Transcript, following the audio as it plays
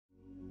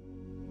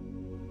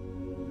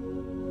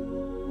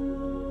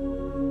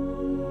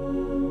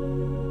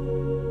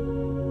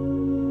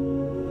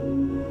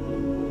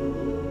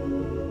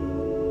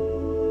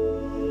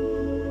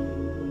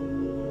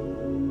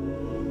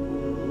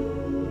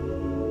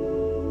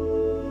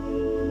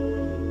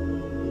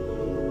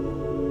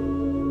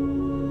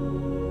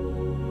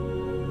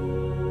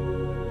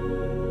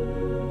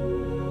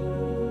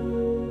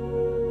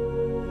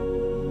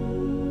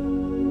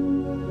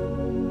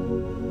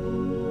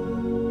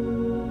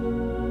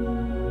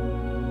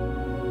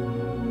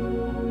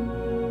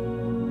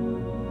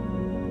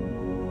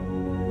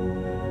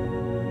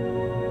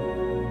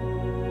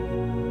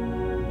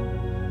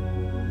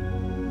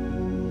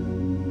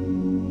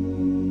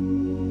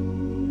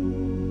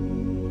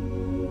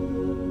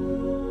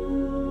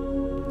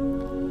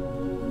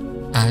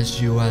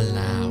as you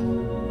allow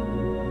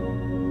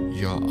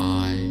your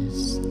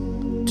eyes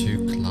to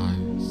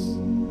close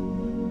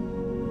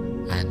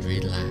and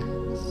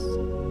relax.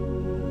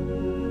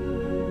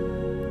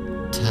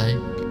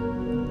 Take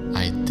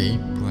a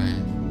deep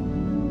breath,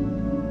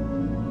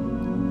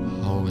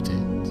 hold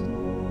it,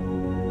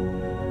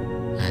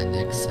 and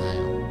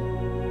exhale.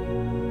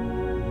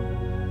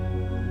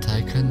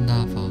 Take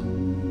another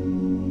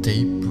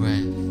deep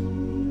breath,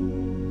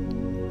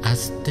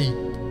 as deep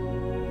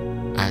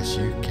as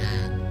you can.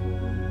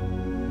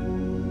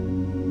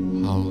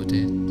 Hold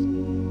it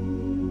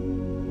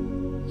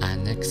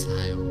and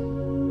exhale.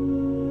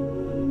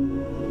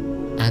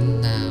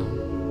 And now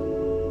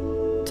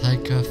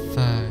take a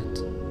third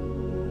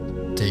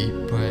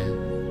deep breath.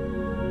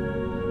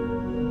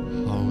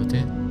 Hold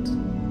it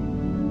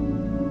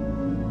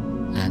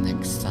and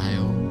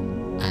exhale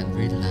and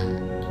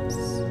relax.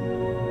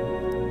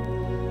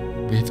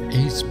 With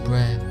each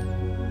breath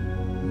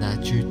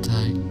that you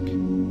take,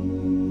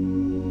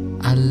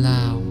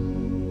 allow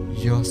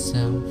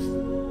yourself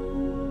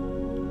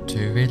to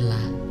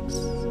relax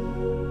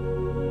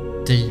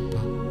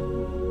deeper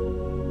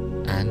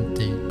and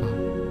deeper.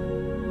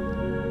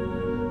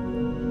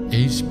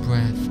 Each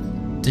breath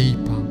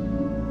deeper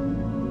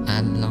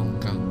and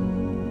longer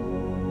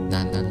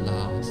than the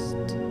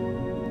last.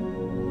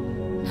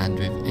 And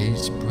with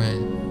each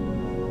breath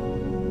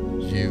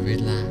you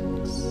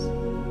relax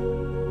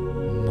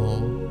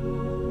more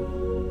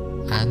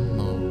and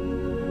more.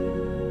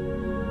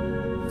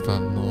 The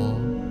more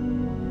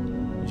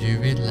you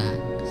relax,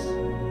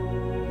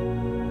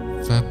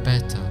 the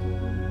better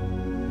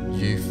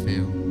you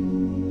feel.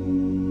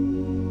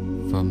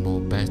 The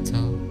more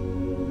better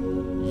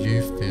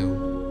you feel,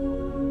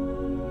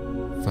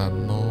 the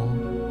more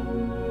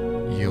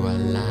you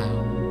allow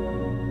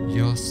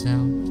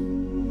yourself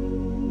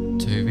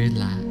to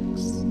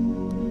relax.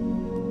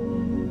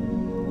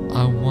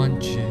 I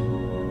want you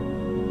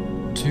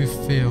to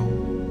feel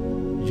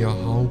your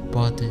whole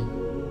body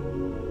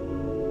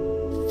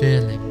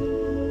feeling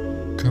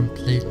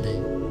completely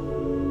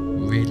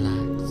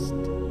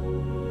relaxed,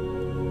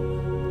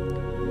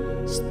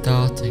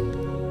 starting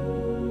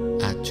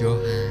at your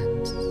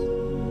hands.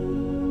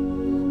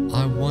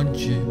 I want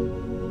you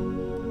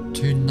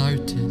to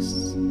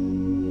notice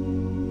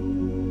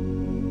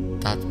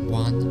that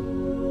one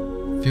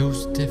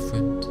feels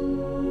different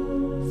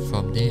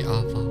from the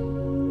other,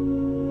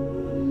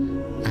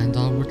 and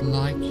I would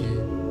like you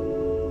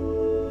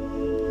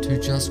to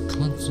just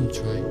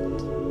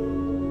concentrate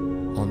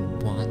on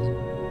one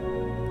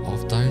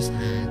of those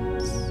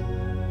hands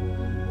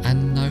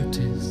and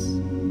notice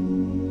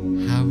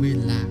how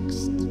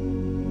relaxed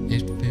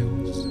it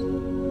feels.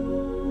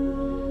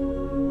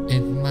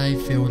 It may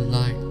feel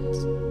light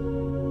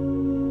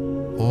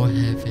or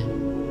heavy.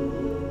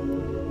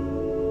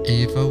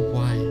 Either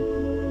way,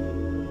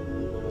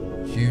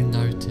 you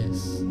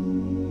notice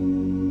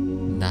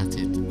that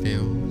it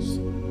feels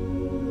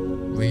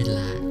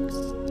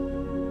relaxed.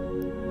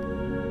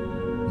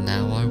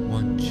 Now I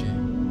want you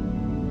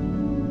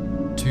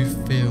to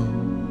feel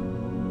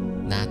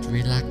that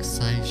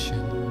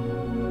relaxation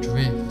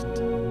drift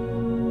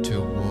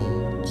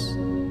towards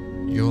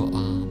your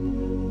arm,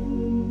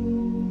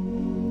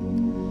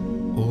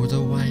 all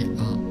the way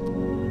up,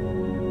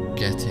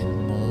 getting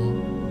more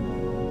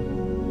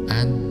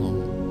and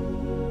more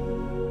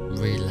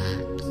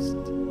relaxed.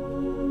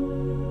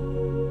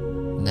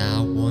 Now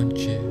I want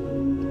you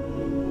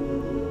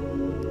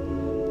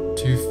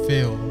to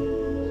feel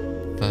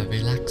the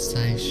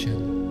relaxation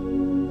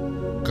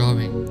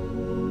going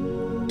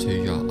to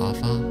your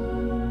other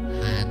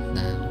hand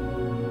now,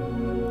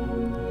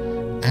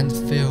 and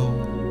feel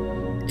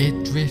it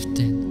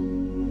drifting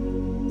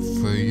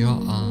through your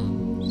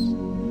arms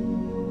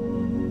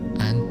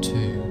and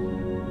to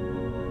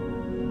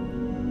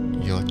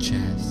your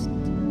chest,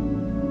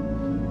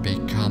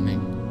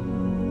 becoming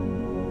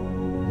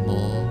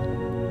more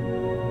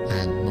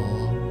and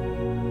more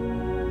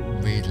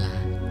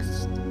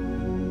relaxed.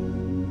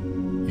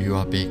 You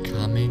are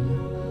becoming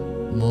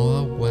more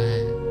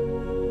aware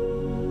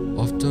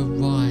of the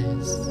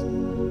rise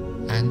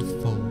and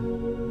fall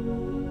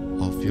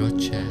of your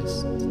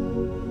chest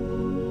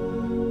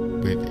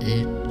with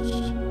each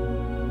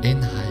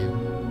inhale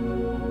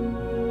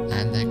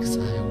and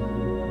exhale,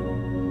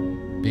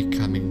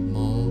 becoming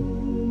more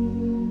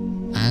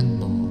and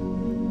more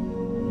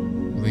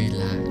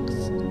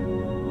relaxed.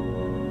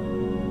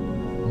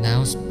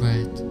 Now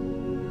spread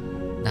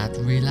that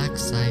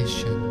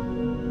relaxation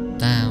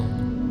down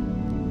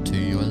to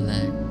your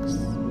legs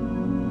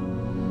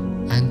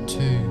and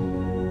to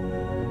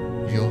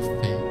your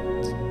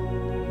feet,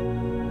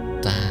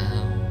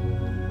 down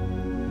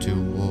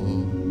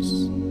towards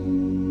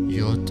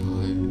your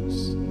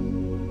toes,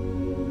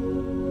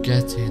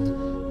 getting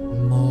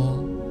more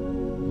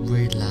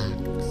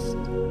relaxed,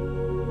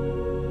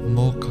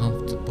 more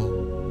comfortable.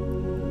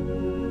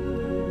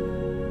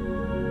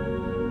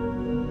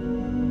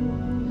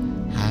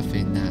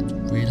 Having that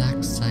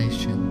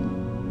relaxation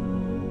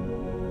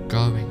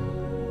going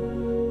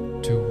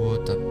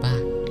toward the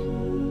back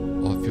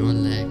of your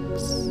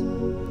legs,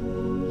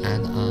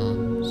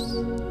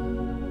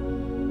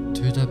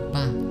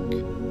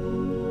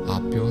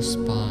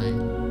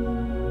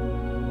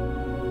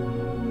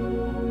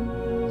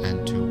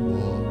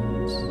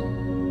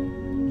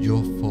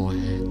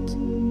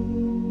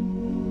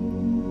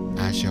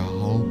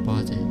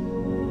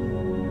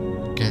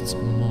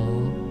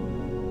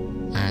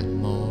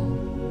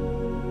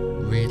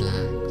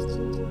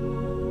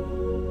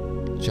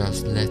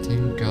 just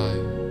letting go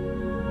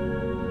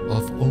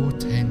of all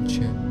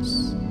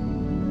tensions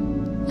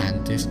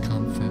and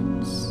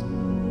discomforts,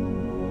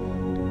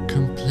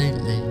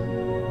 completely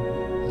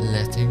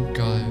letting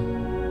go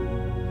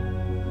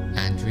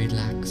and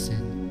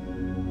relaxing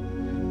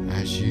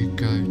as you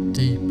go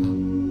deeper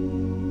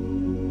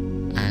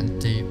and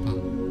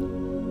deeper,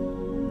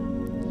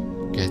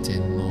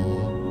 getting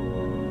more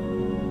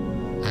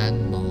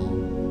and more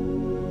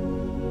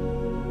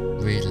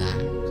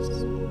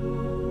relaxed,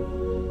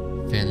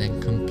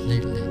 feeling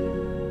completely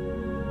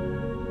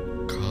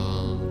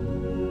calm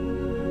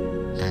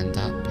and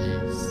at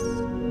peace.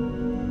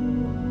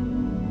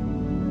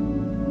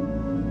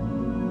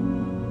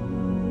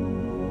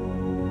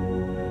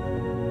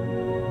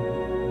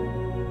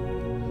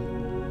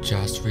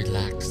 Just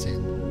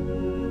relaxing,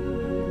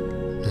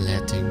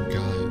 letting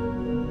go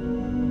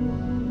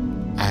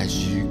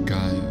as you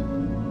go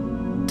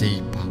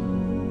deeper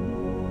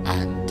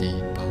and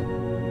deeper.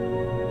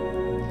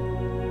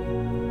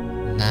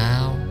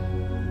 Now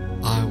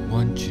I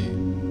want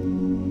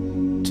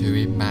you to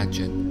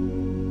imagine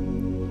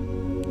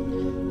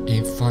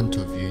in front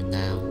of you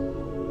now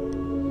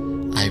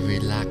a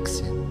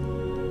relaxing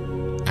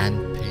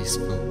and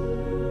peaceful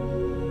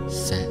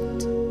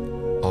set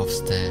of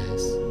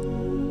stairs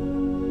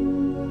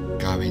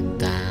going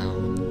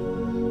down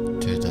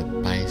to the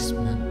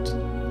basement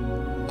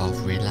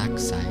of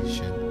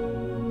relaxation,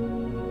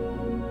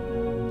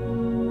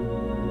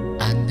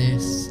 and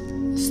this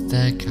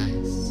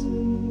staircase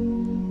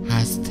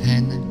has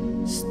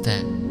 10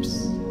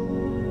 steps,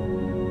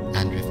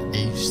 and with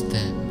each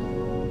step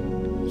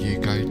you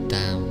go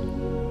down,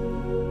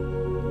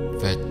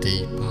 the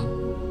deeper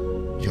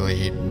your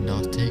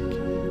hypnotic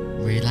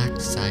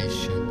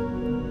relaxation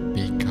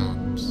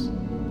becomes.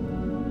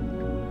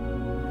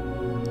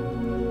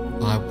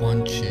 I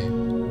want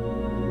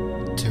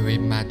you to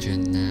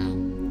imagine now,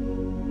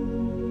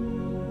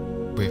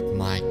 with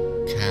my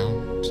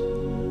count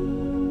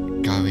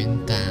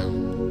going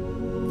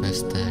down the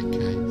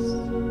staircase,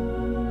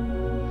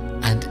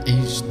 and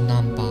each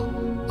number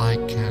I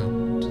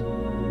count,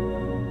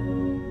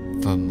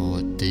 the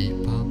more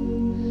deeper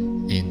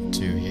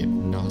into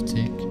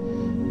hypnotic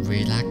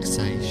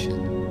relaxation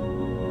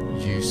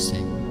you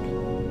sink,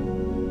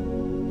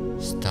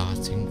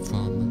 starting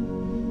from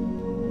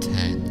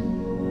 10.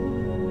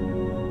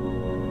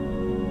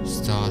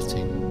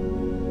 Starting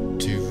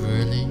to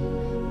really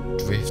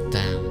drift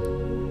down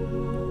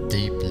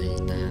deeply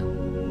now,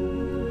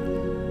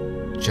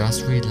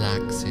 just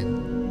relaxing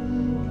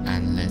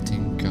and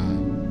letting go.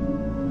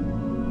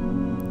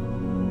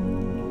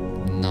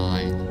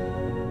 9.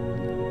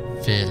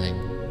 Feeling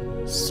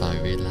so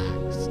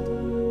relaxed,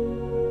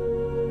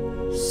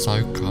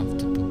 so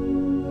comfortable,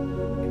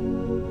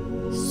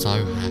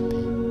 so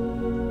happy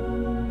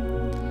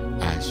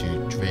as you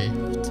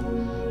drift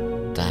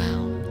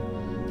down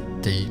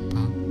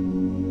deeper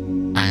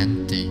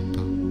and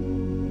deeper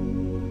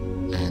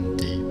and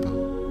deeper.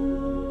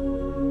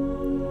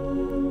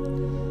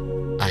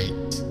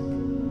 8.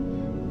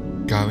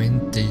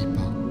 Going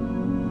deeper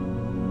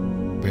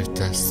with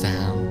the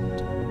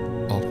sound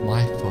of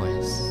my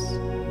voice.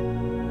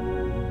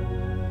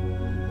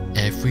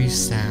 Every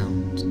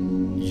sound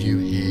you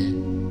hear,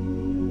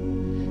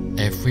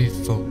 every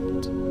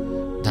thought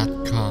that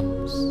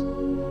comes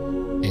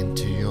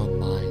into your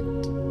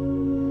mind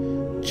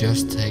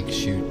just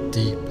takes you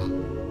deeper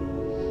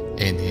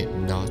in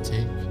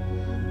hypnotic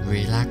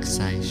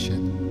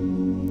relaxation.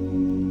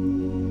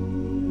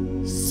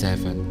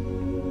 7.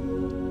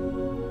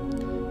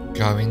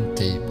 Going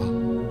deeper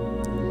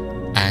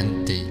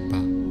and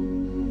deeper,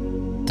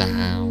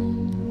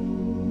 down,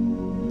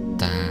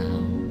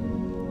 down,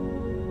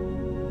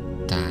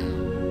 down,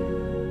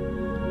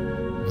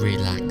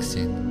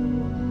 relaxing,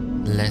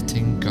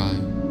 letting go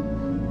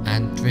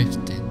and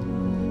drifting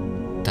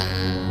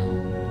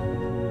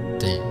down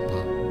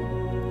deeper.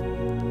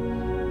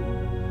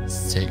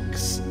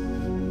 6.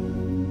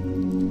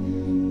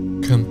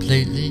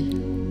 Completely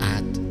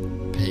at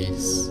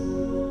peace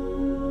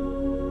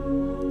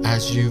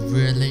as you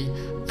really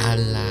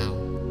allow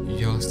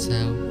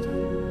yourself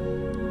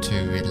to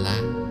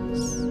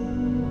relax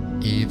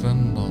even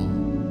more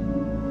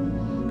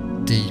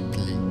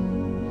deeply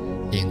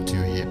into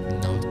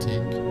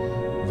hypnotic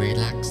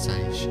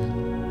relaxation.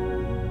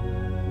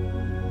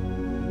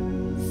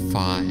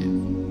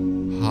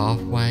 5.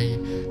 Halfway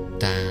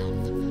down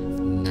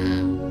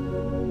now,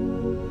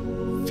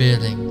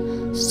 feeling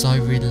so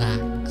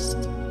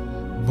relaxed,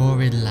 more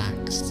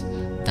relaxed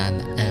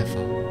than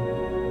ever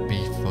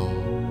before,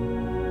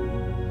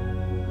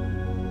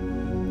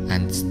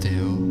 and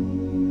still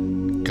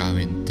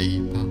going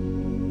deeper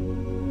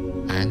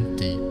and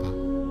deeper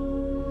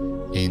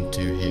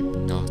into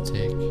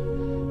hypnotic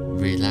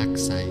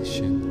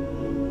relaxation.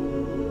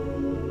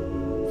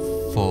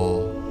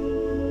 4.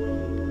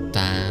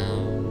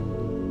 Down,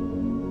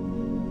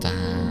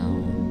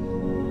 down,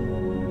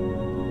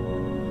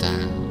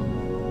 down,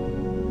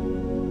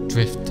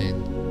 drifting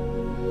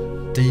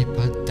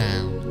deeper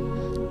down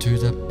to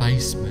the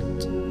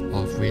basement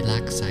of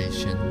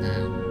relaxation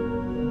now,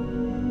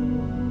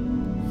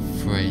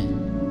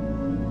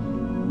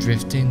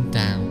 drifting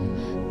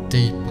down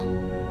deeper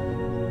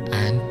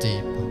and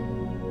deeper,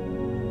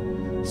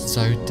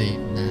 so deep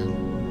now,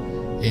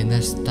 in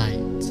a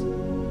state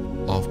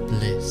of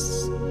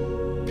bliss,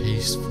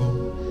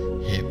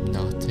 peaceful,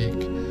 hypnotic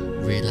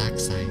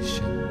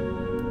relaxation.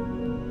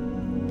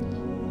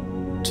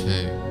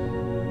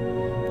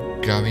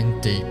 2. Going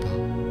deeper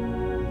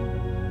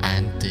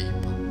and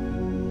deeper,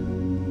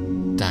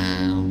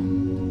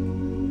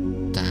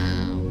 down,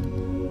 down,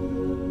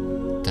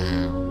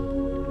 down,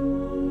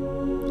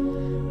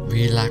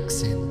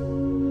 relaxing,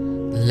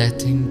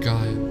 letting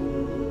go,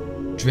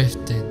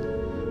 drifting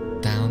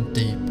down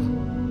deeper.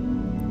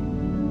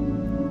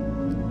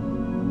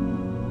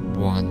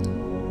 1.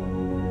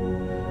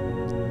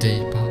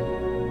 Deeper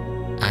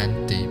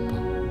and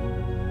deeper,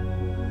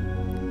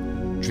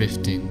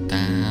 drifting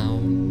down,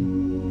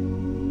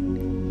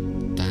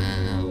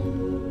 down,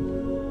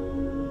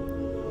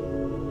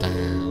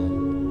 down.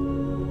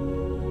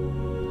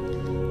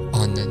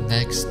 On the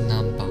next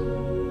number,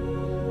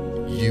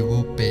 you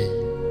will be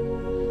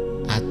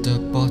at the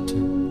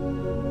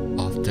bottom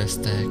of the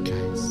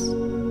staircase,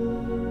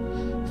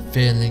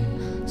 feeling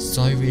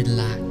so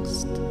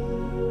relaxed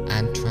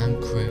and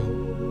tranquil.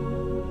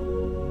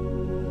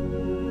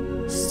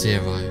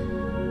 0.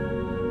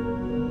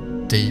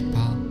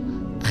 Deeper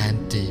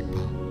and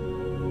deeper.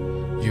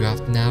 You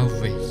have now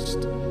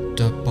reached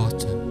the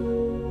bottom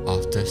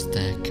of the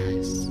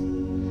staircase,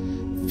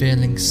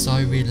 feeling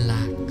so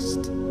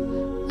relaxed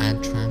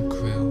and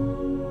tranquil,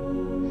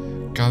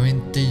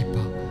 going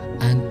deeper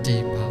and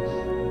deeper,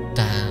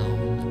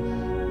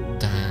 down,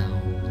 down,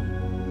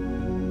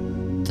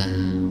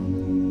 down,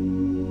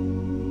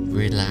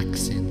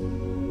 relaxing,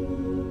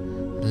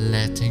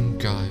 letting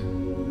go,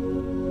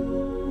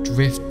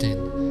 drifting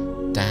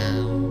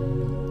down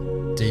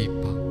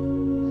deeper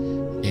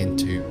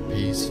into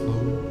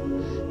peaceful,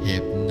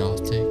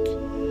 hypnotic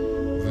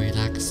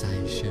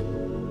relaxation,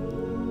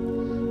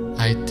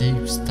 a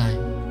deep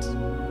state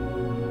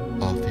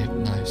of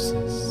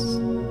hypnosis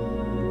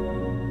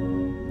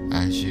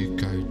as you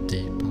go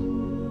deeper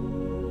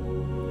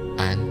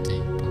and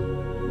deeper.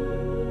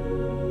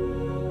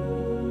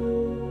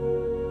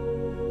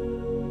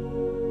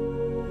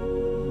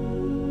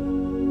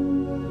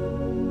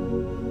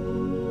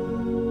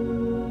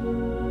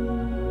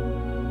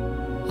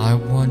 I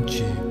want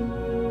you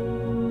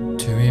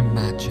to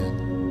imagine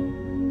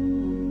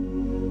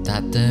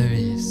that there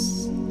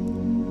is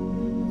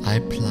a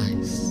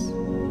place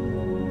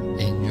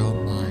in your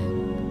mind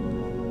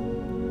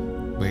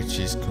which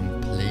is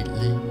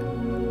completely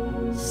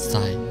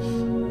safe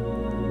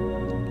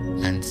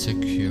and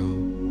secure.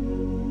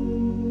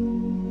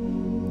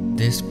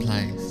 This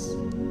place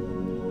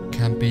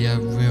can be a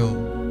real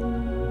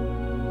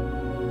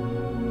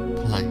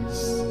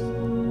place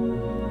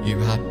you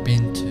have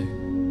been to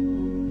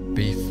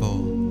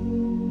before,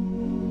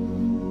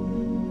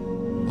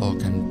 or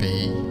can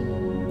be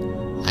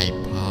a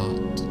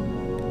part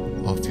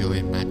of your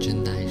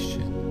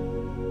imagination.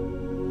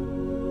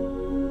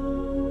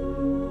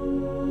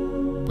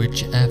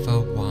 Whichever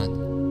one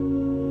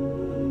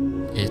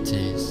it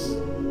is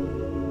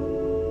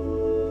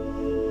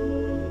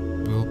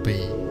will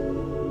be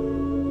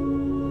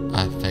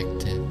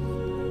effective.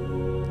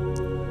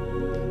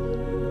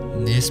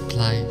 This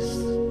place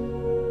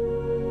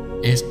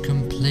is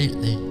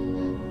completely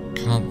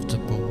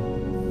comfortable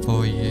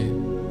for you,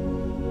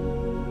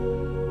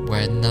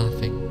 where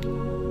nothing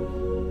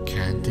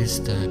can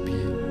disturb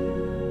you.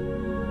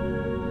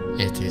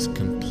 It is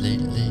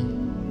completely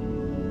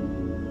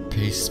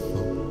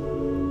peaceful,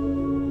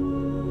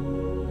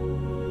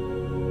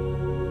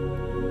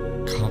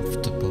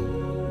 comfortable,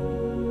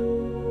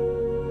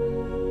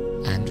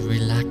 and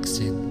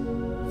relaxing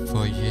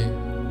for you.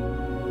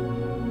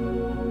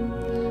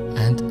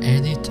 And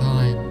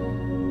anytime,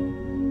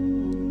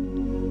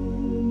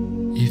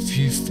 if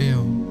you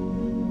feel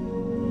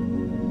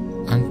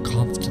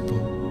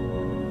uncomfortable,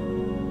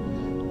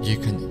 you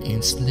can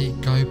instantly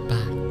go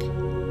back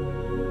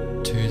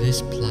to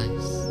this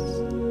place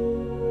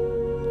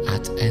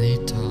at any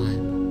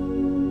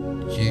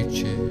time you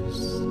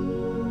choose.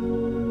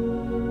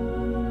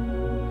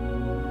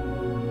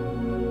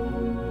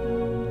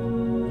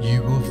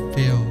 You will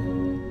feel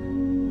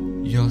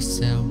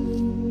yourself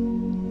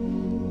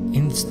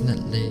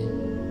instantly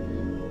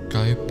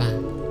go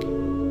back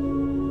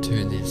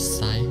to this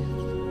safe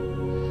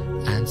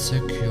and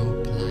secure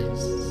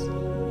place.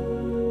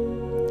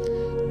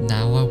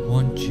 Now I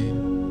want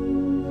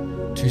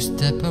you to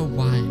step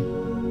away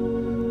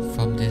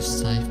from this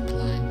safe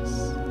place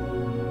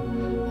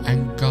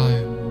and go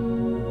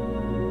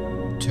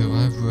to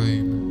a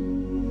room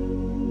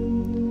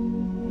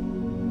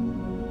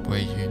where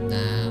you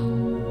now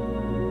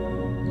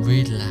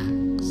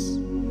relax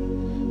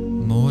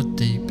more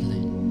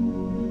deeply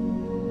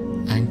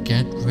and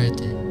get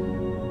ready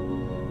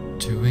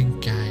to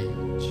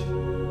engage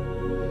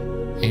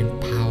in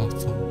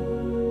powerful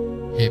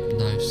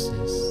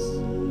hypnosis.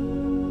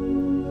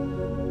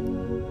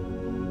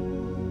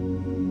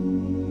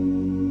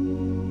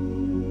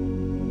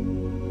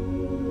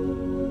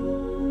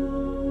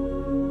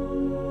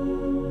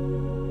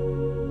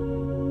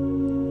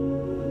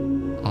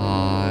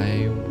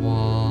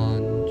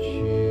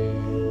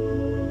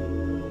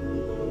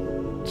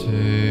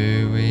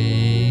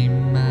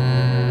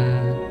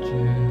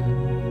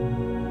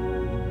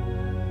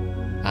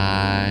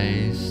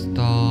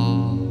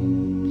 stop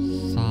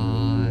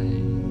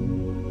sign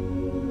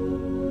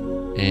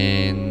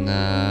in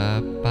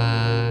the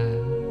back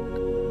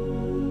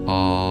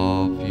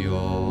of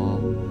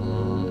your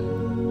mind.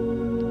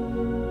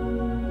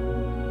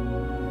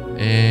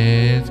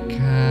 It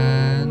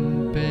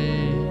can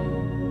be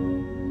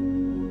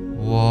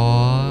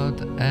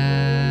whatever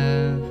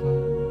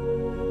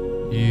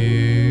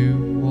you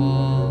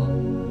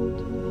want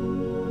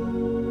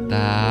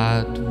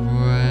that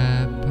represents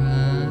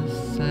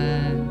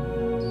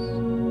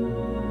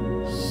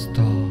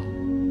stop,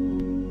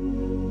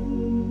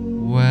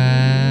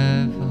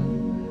 whether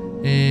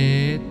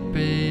it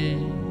be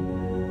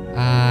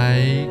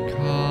a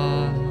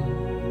color,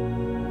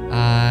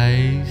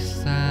 a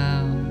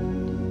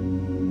sound,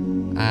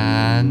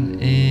 an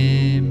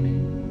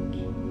image,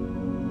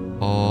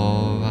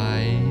 or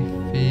a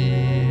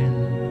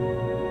feeling,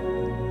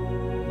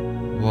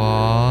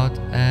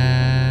 whatever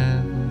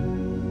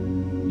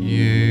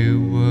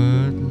you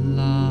would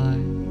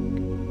like,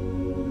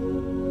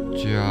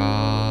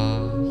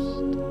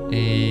 just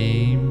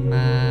imagine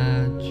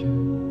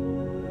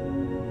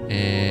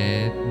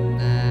it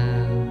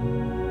now,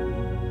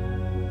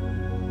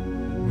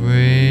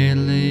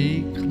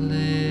 really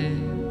clear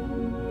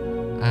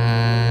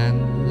and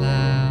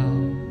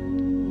loud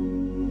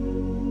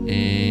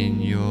in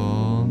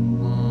your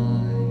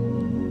mind.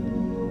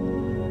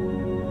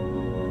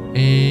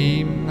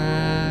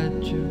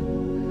 Imagine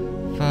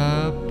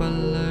the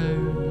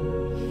balloon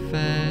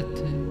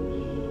fetish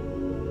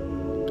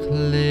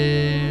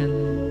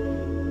clearly,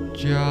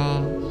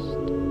 just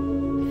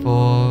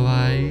for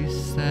a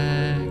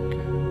second.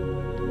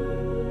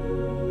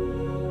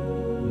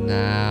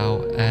 Now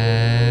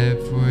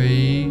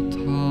every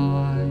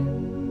time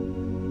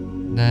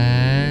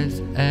there's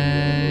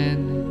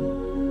any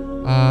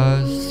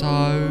association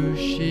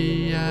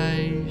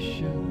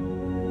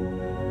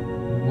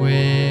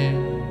with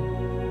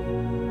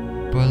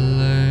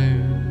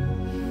balloon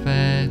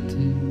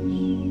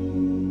fetish,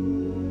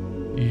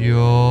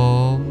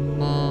 your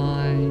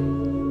mind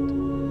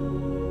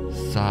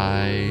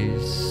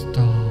says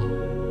stop,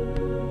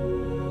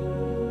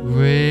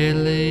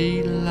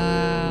 really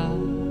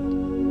loud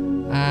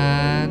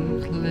and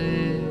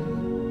clear.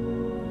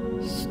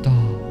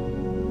 Stop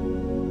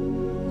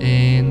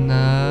in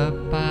the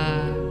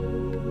back,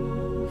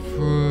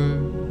 through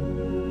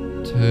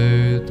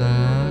to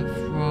the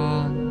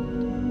front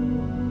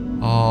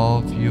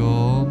of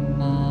your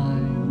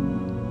mind.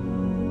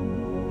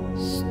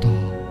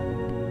 Stop,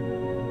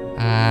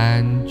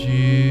 and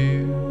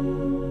you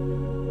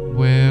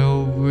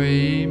will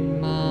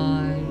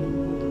remind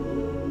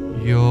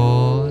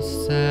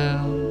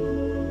yourself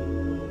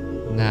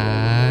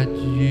that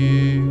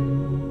you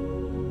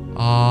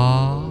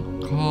are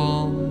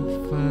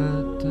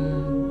confident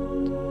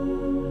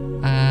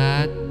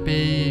at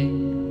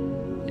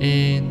being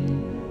in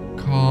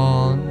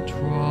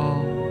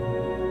control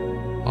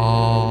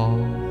of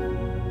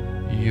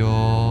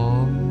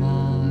your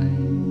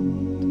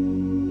mind.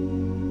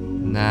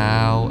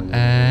 Now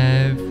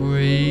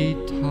every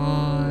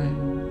time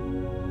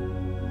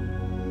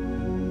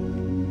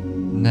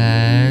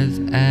there's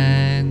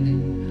any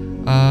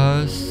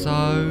association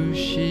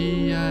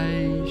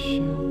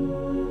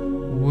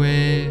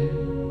with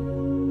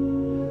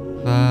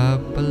the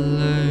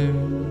balloon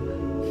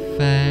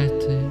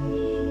fetish,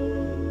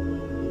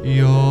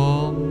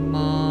 your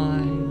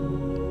mind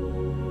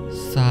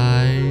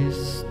says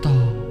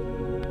stop,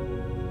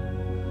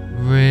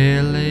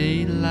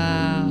 really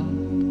loud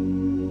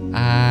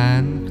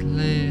and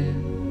clear.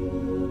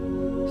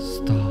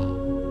 Stop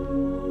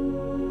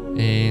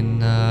in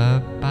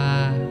the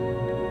back,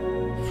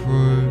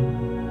 through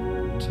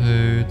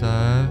to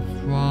the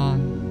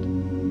front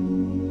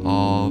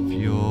of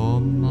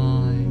your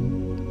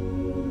mind.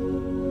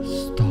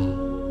 Stop,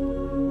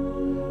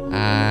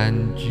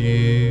 and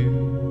you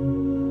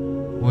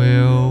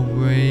will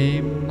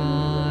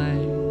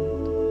remind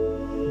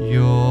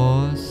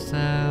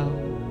yourself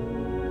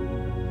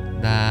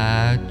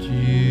that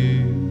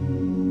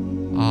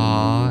you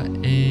are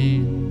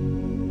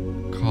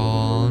in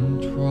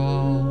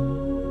control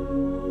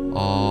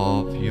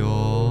of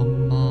your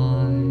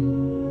mind.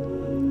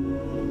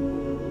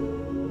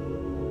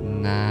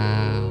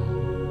 Now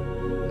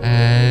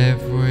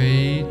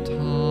every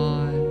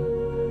time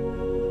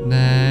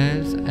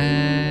there's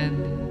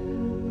any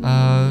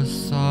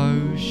association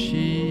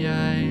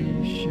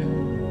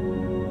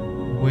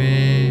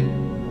with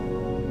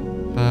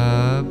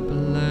the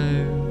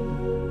balloon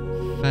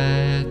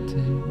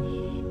fetish,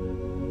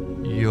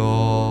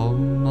 your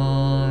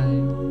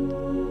mind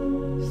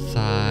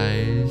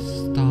says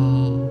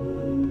stop,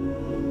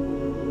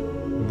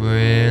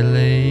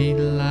 really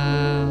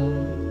loud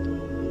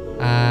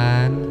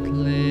and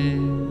clear.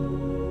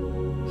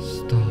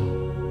 Stop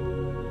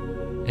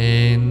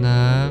in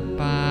the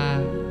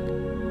back,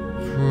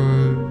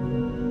 through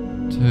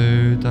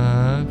to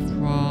the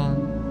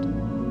front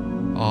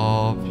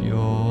of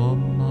your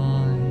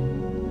mind.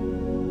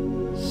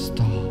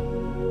 Stop,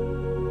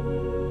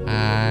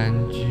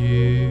 and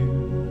you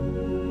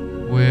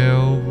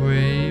will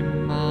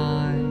remind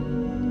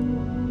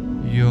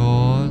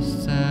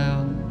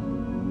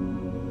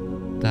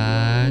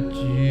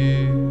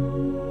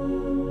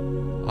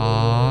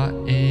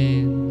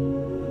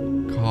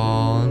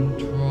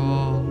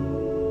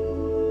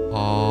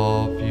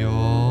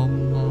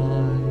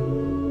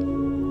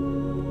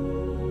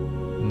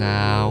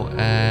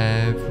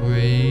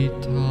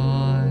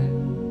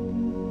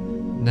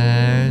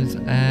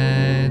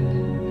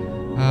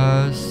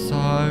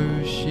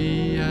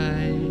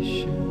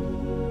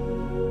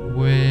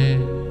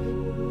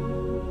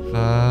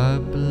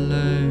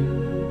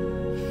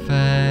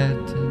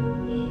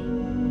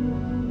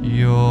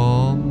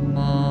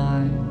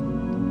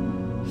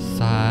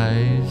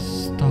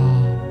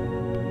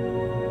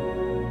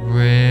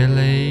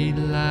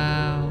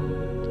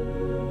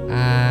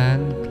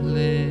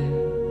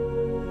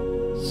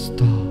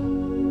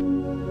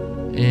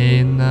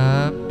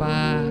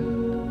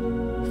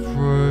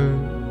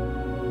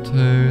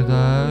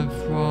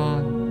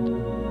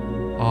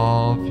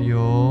of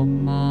your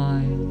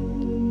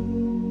mind.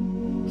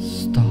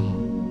 Stop,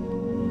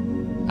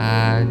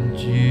 and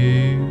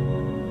you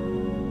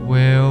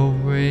will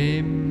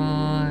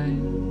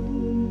remind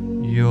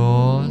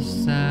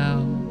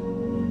yourself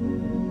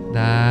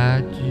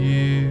that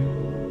you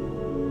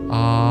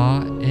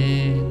are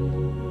in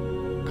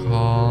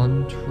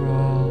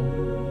control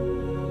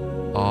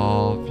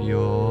of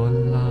your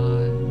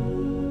life.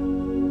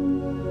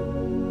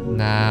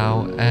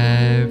 Now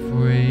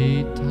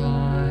every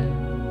time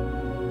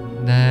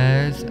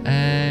there's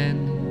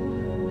any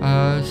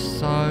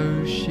association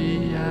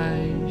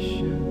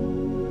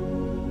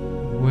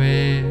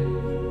with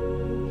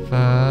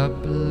the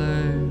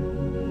blue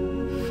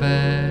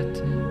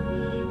fetish,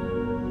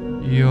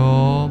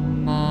 your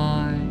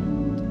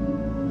mind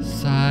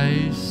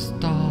says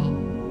stop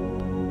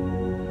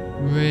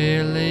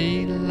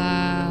really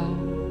loud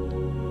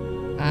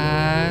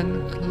and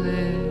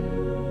clear.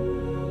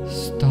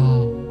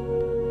 Stop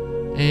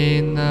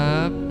in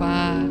the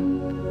back,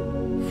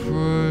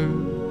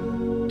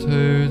 through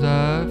to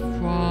the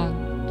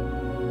front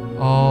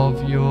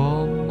of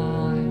your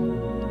mind.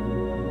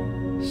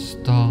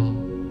 Stop,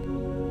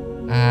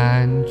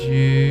 and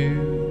you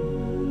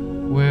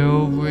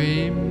will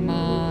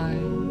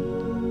remind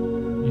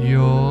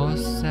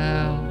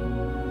yourself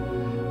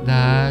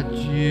that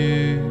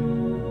you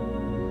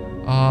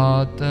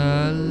are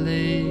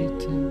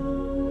deleting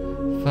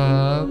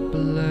the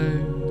blue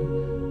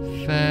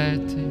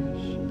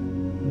fetish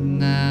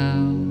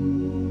now.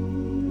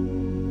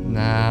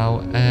 Now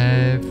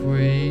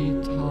every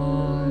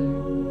time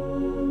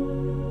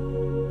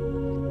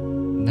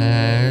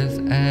there's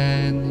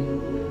any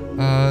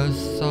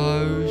association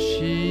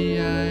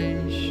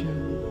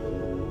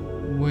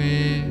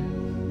with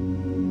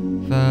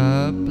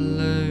the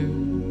blue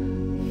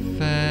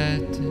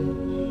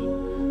fetish,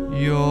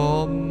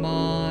 your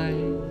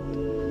mind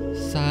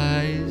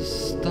says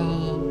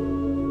stop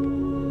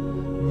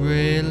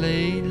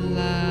really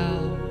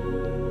loud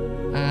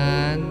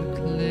and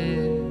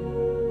clear.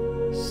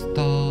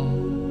 Stop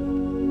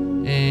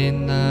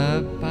in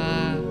the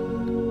back,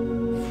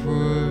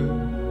 through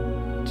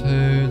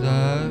to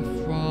the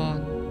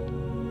front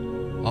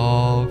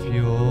of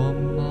your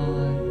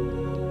mind.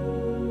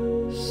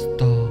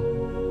 Stop,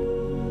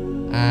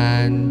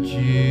 and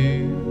you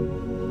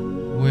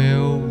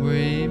will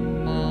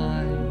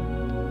remind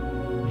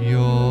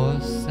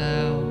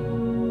yourself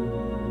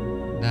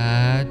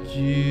that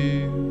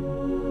you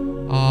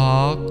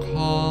are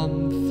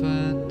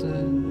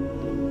confident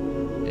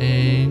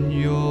in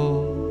your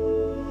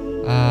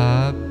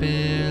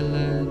ability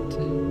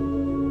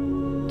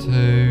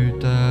to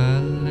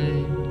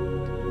delete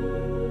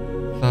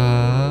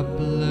the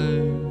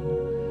blue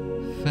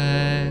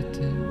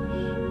fetish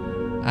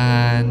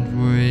and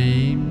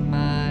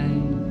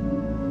remain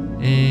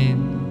in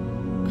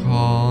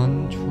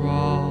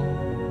control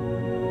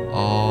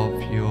of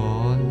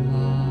your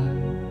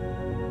life.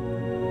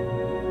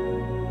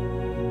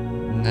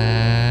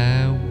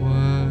 There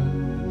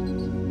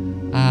was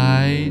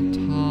a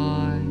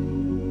time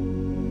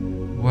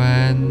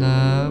when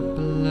the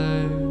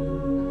blue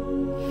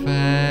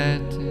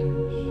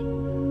fetish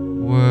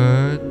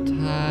would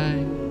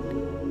take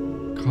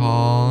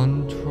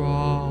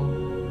control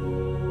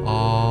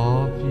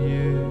of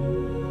you,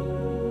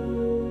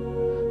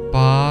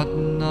 but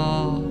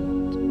not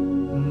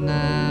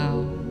now.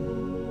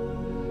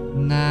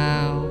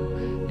 Now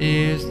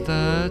is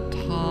the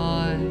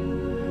time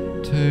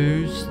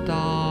to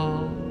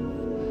starve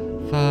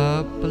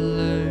the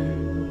blue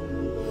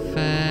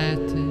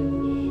fetish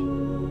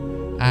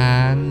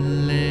and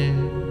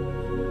live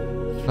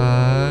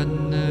the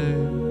new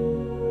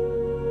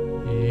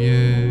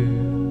you.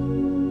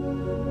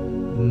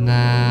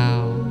 Now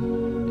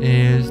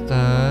is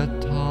the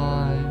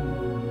time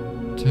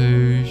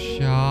to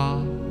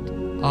shut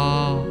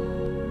up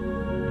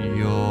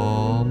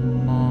your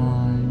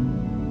mind.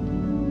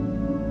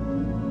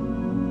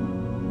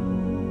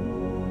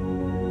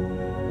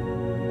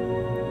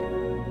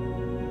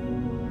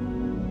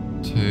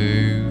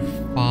 To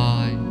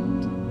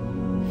fight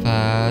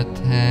the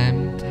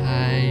temptations,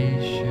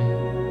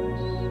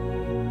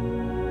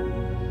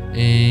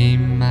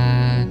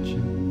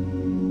 imagine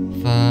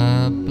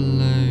the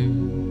blue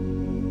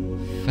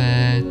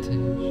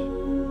fetish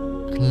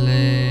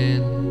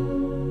clearly,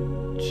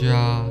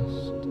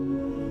 just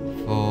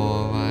for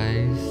a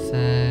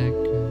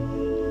second.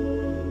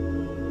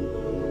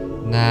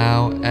 Now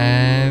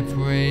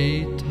every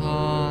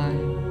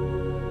time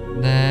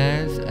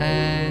there's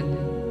any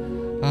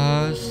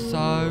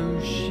association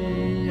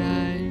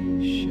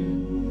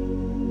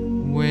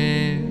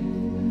with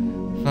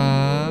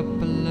the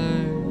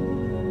blue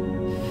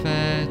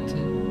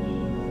fetish,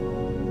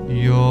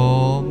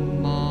 your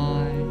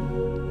mind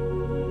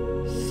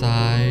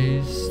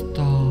says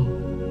stop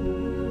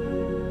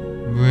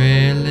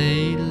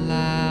really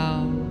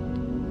loud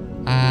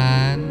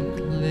and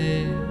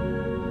clear.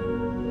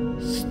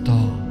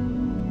 Stop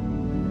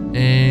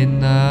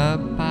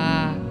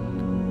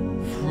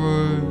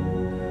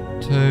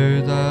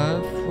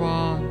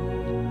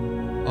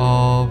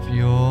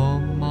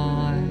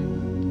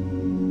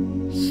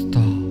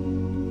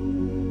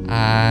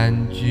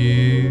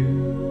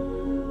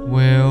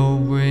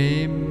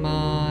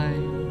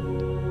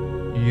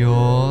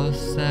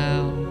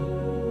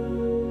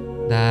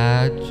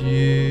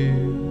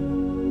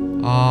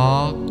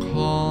are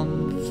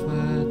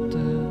confident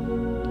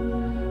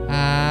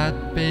at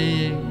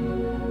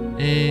being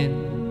in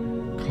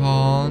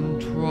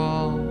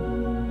control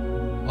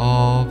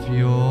of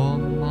your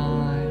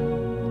mind.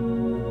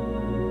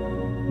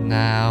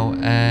 Now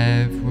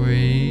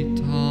every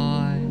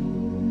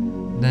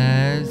time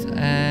there's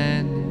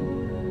any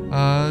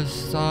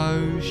association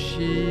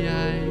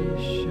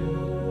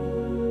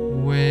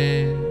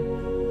with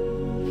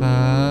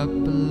the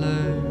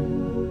blue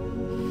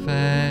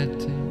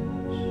fetish,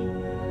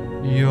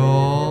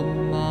 your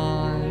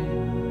mind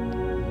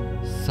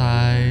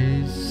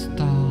says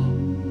stop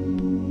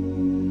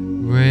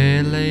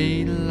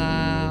really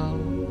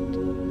loud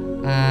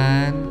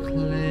and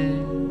clear.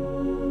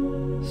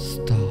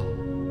 Stop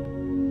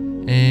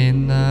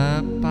in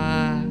the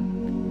back,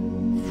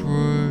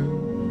 through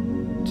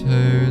to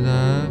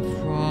the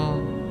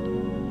front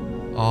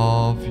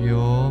of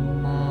your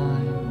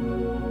mind.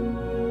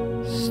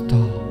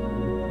 Stop,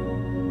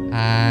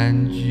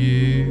 and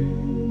you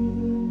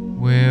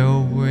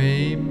will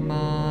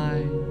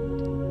remind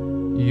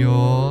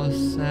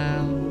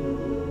yourself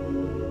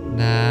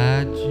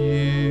that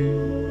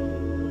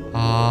you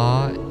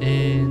are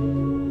in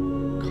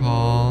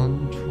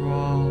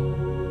control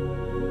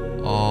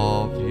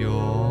of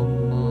your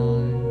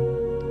mind.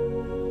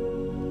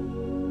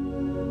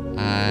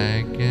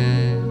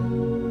 Again,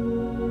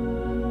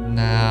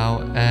 now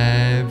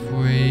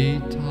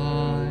every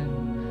time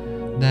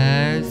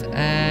there's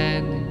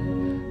any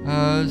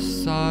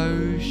association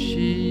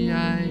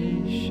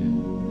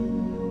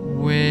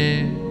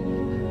with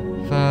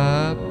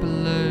the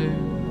blue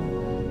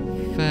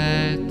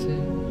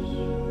fetish,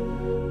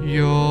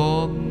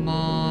 your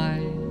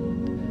mind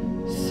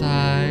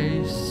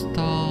says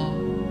stop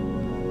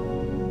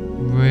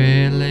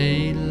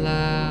really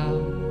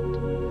loud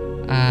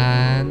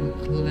and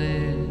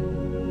clear.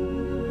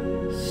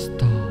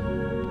 Stop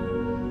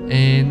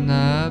in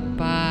the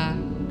back,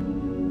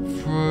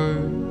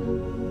 through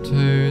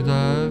to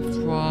the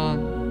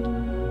front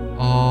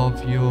of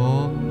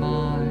your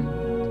mind.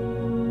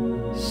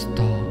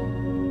 Stop,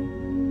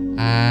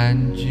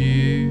 and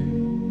you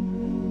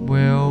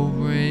will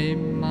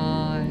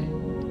remind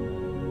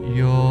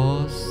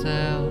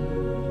yourself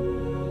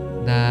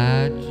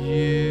that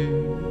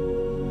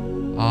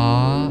you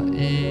are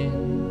in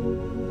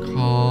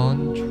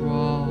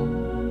control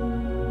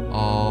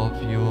of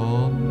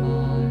your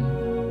mind.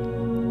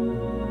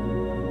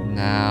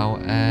 Now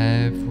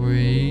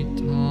every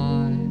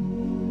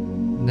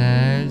time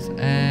there's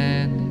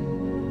any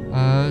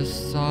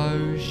association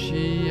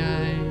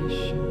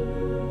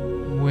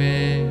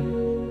with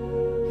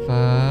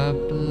the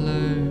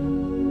blue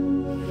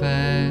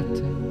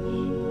fetish,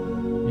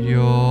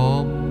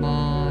 your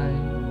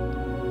mind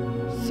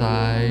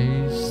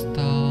says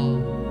stop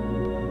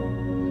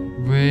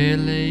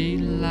really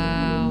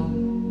loud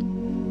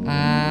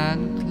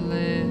and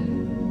clear.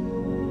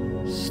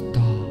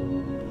 Stop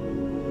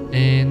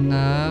in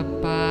the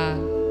back,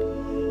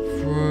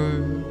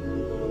 through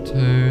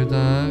to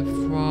the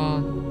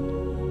front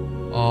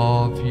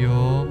of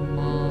your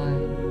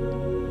mind.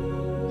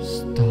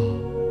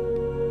 Stop,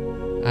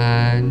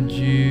 and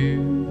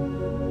you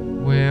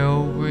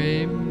will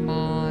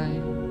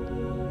remind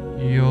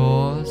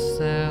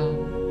yourself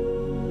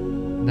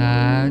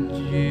that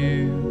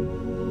you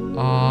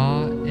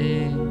are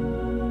in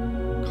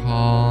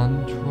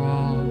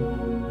control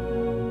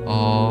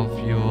of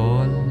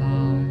your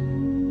life.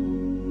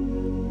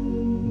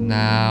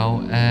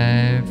 Now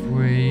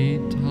every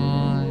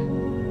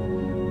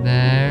time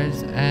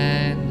there's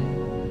any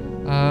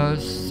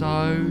association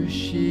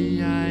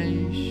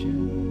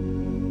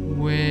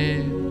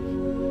with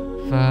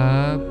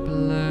the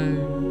blue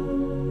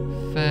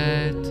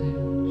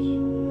fetish,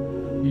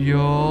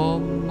 your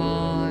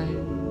mind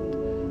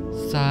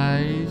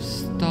says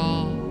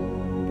stop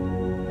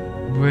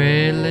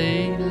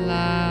really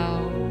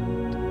loud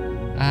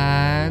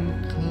and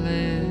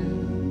clear.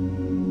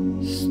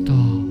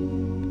 Stop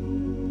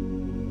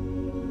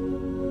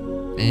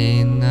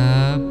in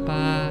the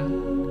back,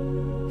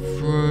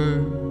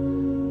 through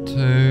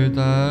to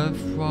the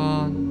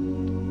front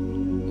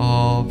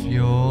of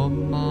your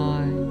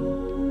mind.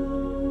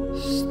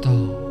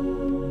 Stop,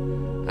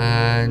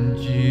 and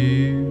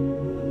you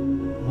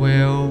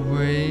will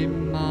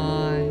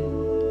remind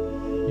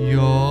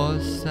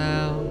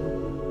yourself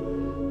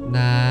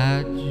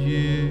that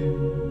you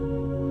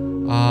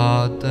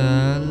are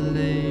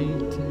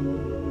deleting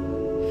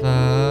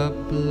the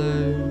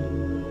blue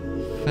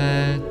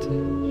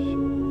fetish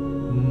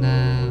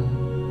now.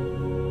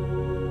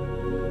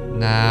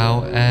 Now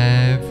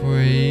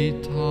every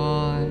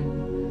time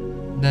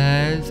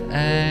there's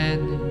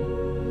any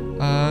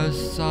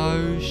association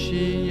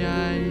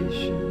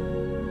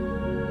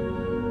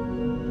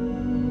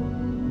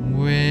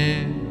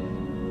with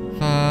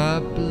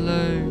the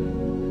blue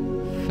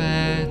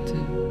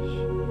fetish,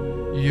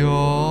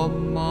 your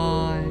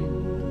mind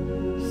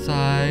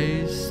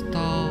says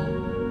stop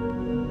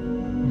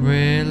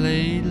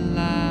really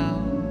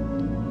loud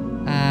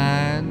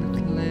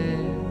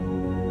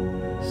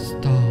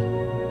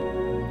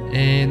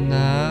in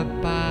the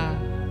back,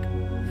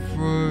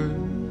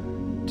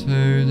 to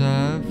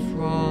the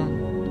front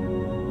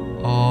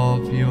of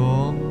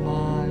your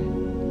mind.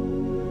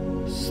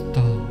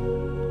 Stop,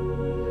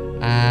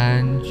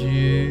 and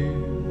you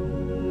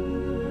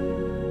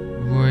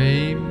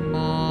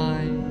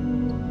remind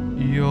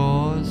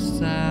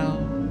yourself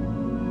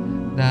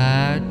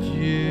that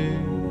you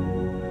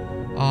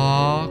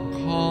are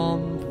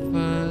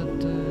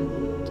confident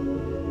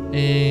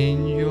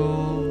in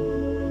your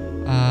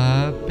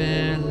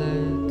ability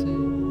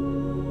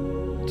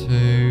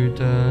to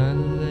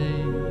delete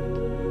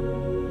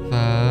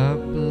the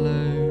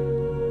blue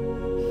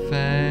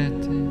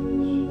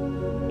fetish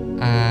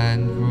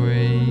and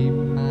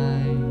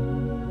remain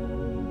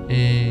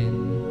in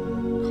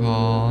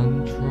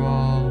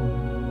control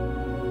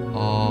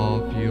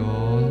of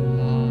your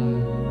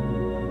life.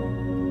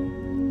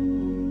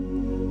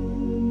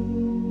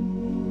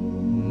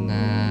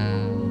 Now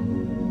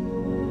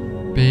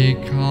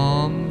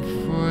become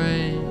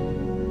free,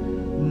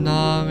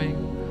 knowing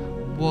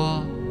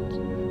what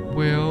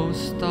will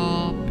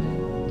stop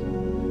it,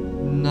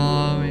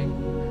 knowing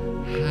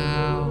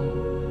how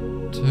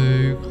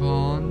to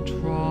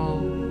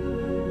control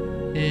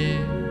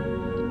it,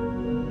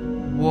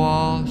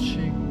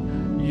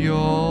 washing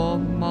your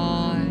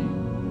mind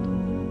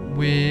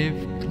with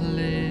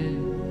clear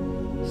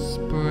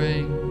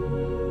spring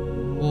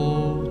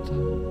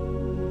water,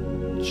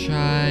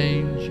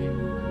 changing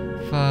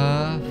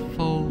the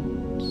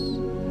thoughts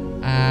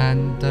and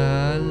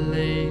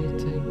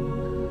deleting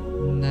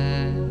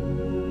them,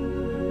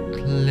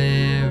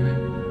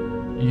 clearing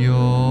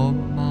your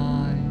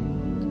mind,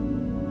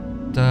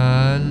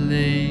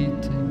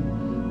 deleting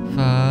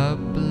the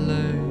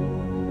blue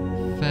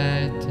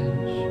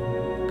fetish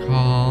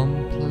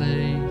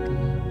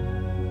completely,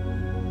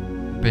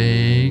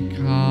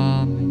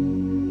 becoming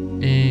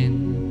in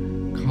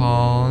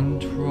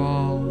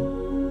control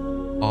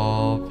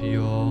of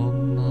your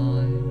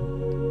mind,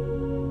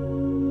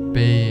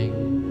 being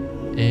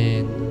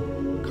in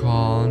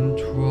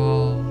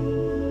control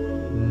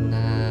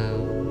now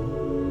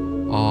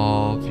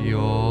of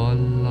your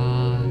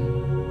life.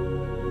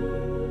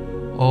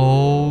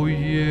 All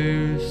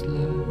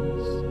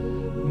useless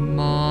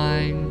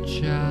mind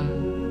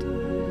chat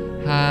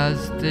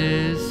has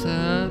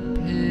disappeared,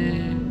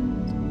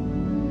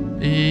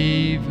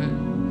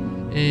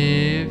 even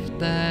if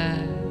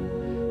there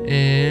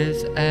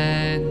is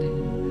any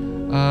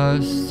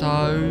association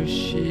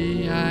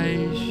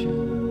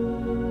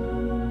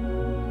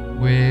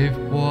with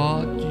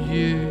what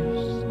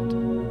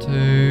used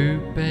to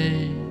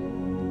be.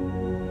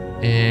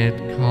 It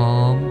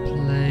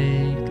completely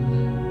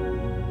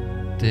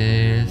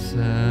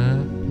disappears.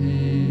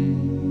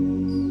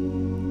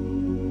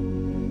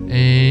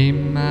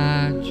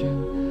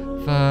 Imagine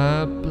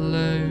the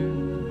blue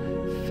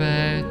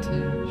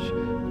fetish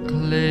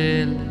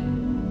clearly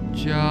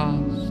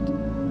just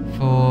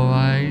for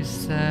a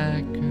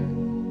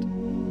second.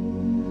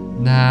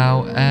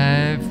 Now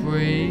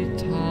every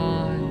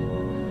time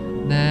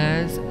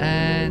there's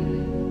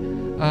any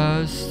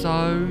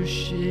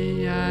association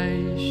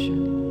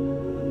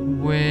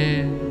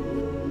with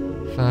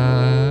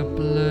the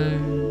blue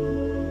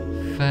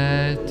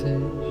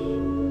fetish,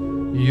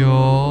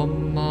 your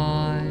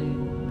mind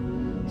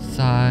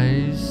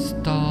says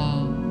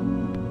stop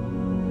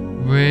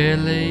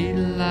really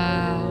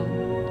loud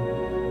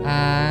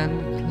and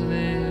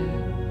clear.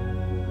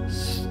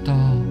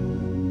 Stop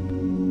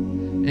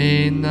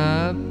in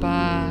the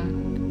back,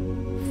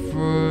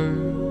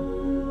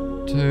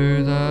 through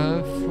to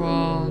the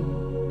front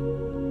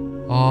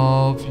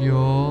of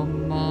your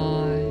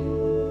mind.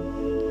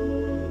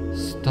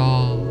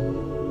 Stop,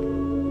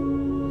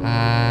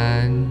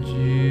 and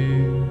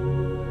you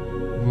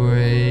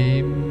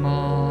remind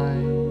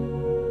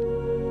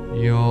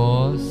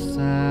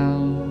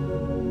yourself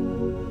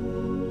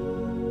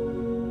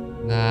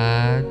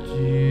that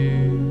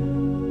you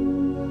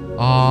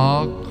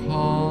are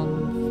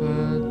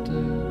confident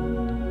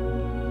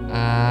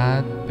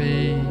at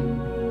being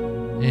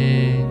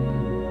in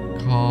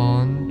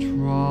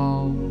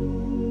control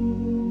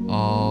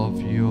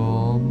of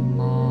your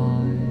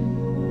mind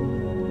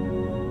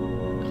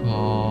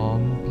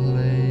completely.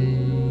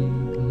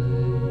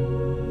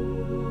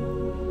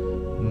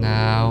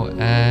 Now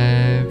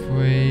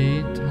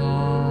every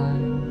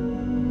time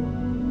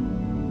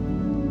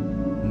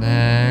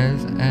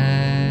there's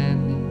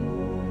any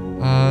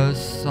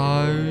association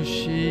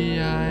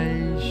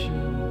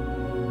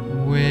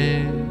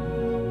with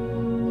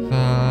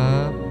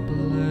the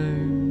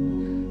blue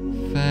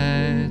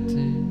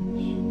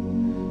fetish,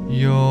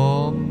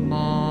 your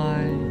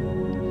mind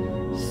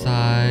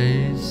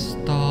says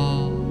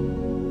stop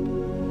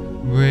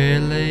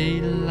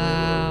really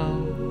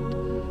loud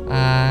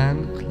and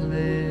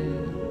clear.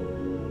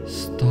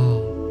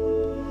 Stop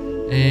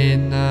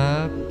in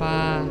the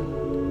back,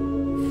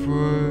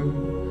 through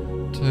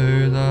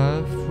to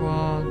the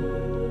front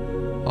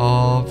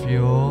of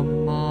your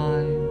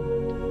mind.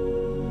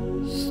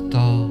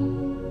 Stop,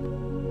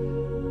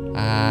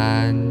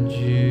 and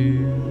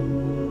you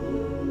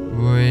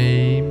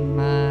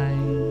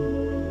remain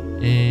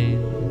in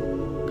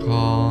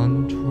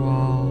control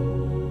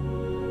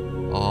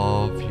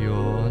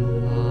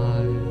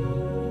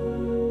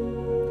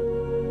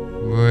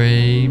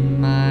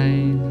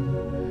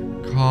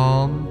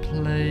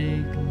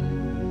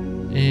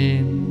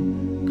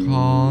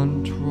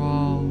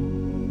control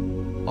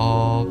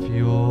of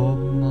your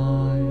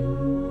mind.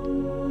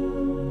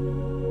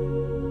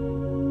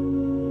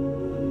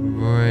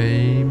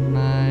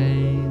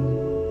 Remain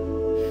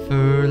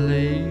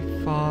fully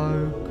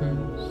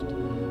focused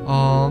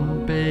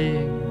on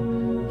being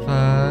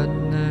the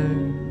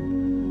new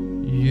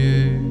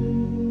you,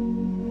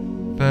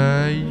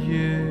 the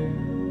you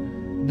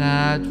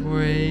that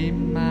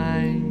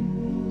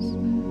remains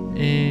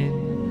in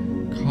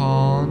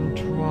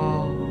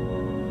control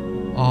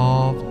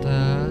of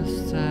the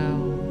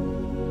self,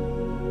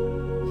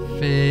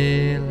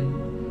 feeling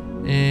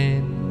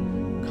in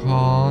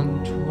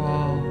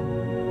control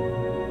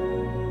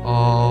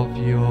of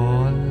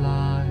your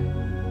life,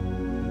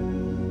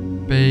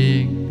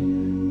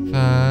 being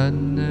the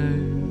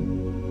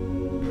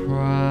new,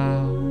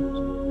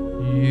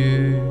 proud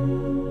you,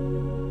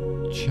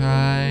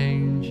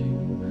 changing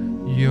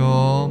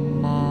your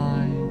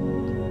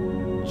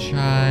mind,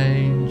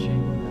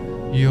 changing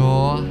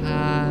your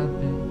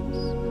habits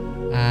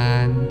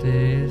and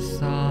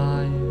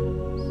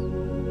desires,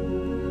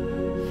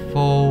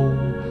 full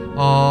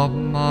of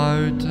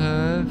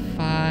motivation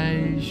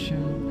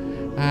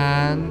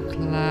and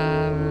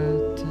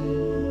clarity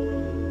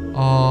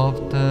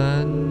of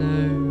the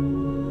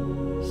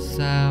new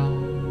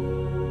self,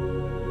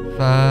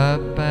 the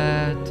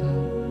better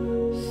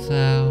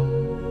self,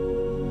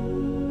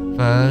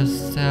 the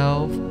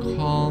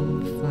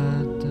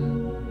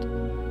self-confident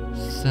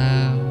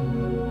self.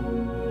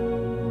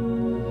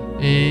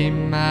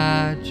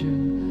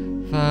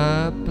 Imagine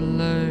the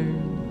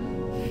balloon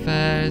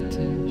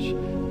fetish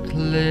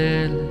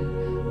clearly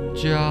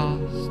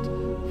just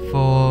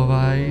for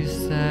a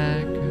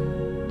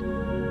second.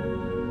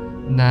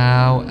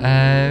 Now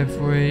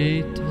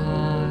every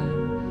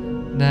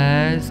time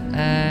there's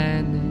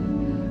any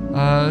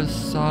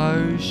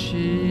association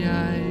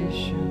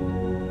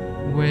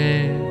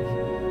with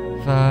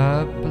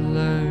the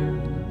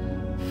balloon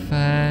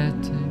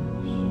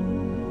fetish,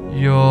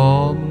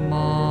 your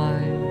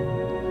mind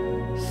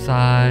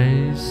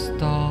says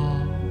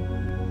stop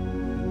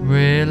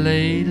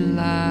really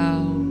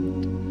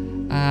loud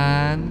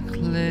and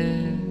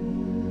clear.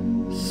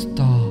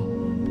 Stop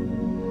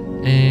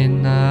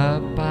in the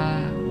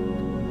back,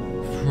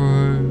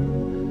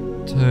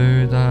 through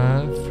to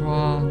the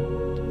front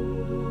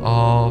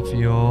of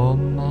your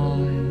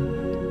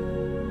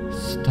mind.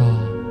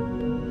 Stop,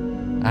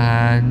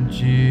 and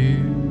you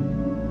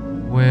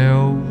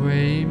will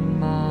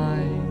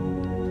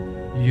remind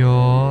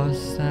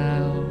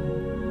yourself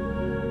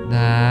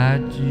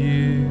that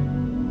you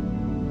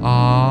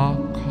are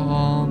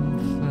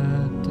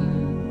confident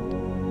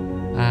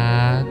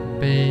at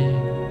being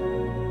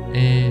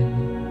in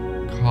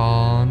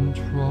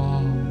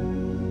control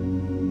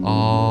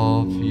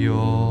of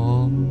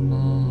your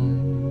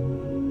mind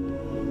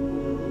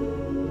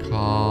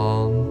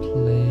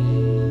completely.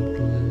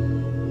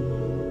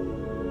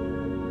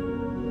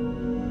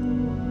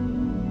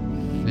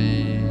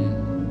 Feel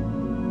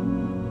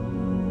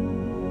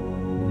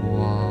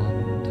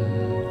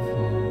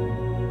wonderful.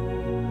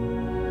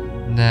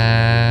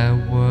 There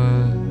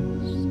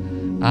was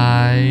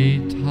a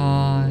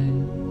time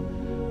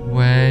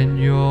when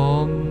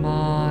your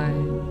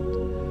mind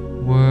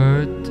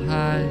would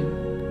take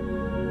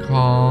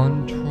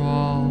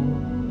control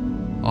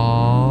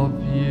of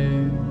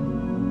you,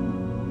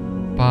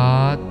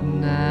 but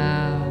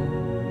now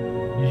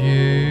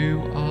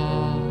you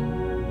are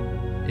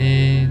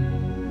in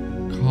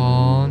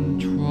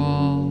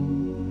control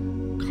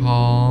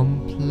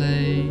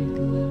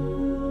completely,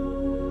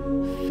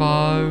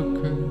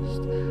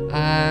 focused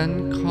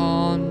and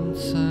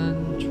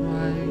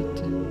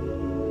concentrated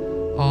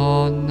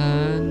on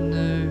the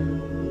new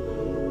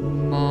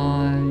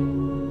mind,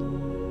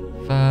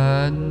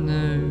 the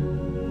new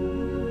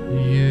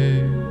you,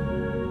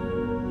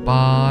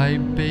 by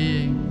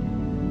being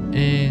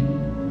in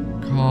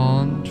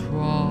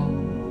control,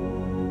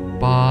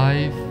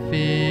 by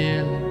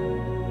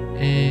feeling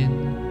in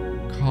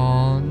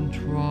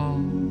control,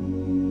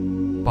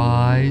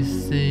 by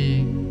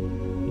seeing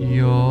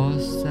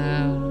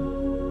yourself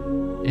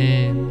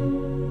in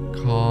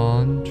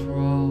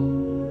control.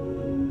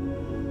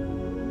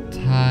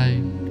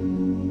 Take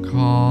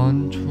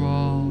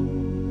control.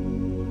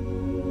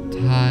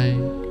 Take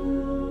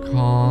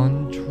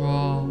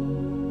control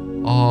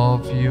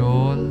of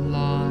your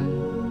life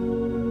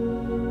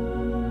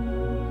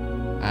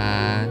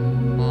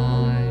and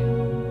mind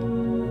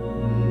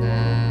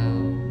now.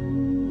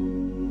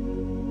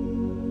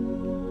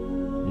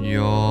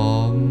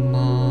 Your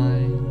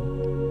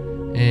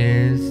mind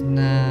is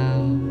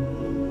now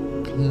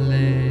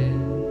clear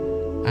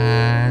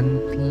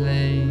and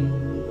clean,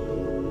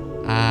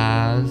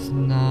 as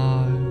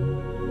though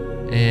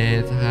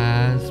it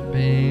has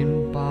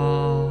been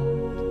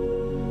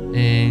bathed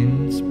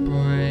in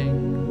spring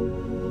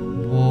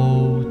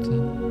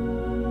water,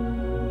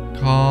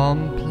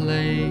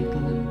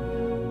 completely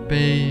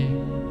being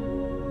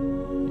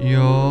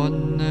your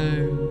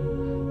new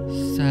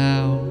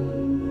self.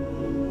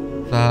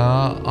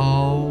 The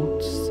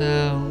old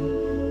self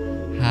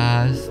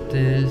has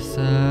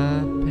disappeared.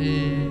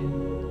 disappeared,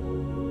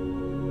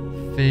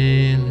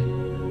 feeling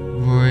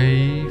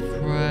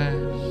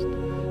refreshed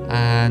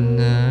and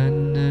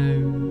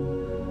anew,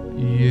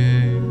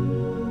 you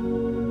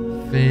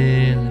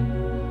feeling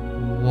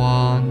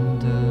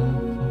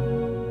wonderful,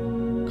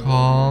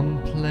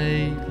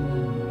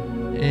 completely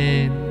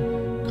in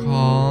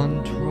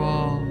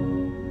control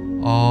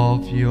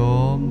of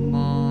your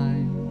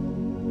mind.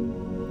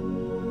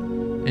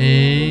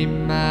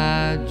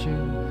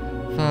 Imagine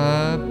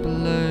the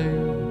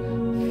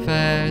blue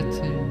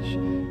fetish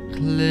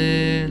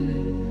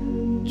clearly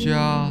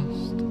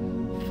just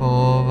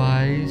for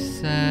a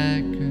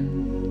second.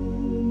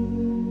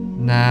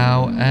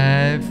 Now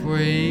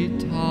every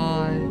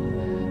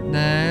time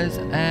there's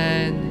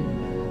any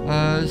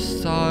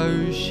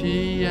association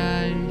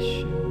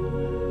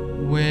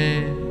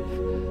with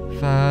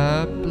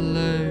the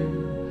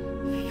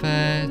blue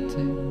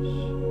fetish,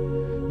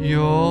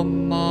 your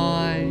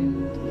mind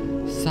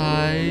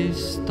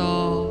says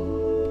stop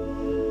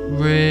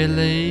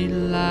really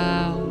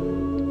loud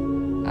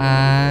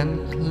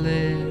and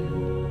clear.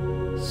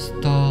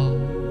 Stop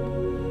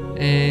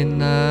in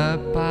the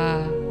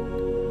back,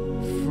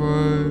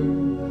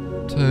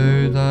 through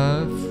to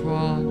the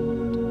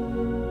front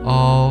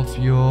of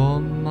your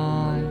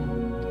mind.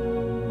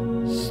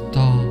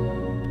 Stop,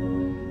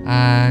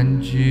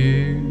 and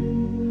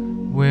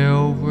you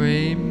will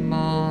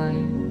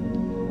remind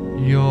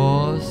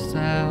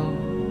yourself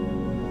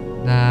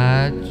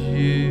that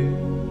you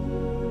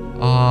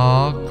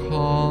are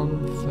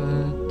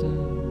confident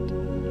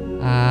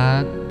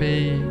at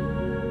being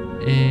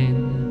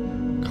in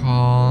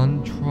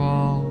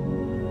control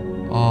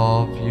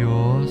of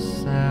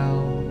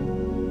yourself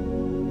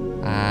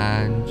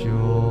and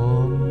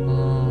your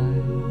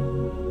mind,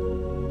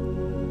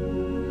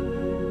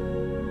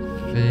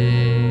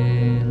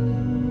 feeling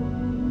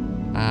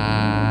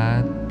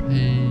at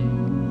peace,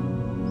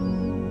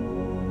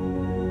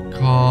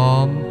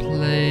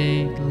 completely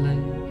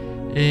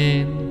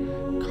in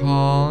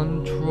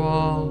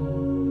control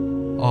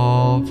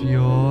of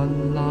your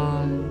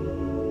life,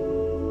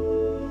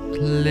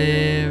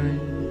 clearing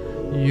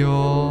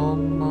your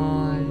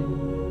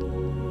mind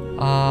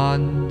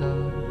under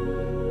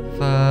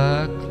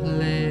the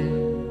clear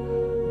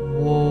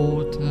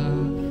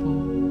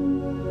waterfall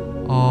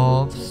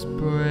of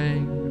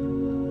spring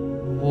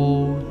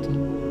water,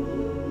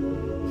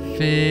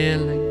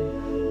 feeling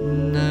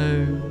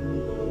new,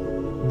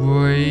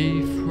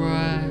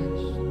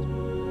 refreshed,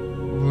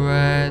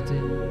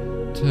 ready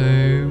to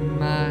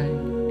make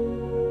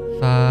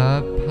the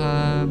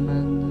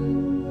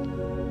permanent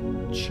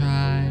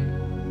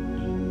change,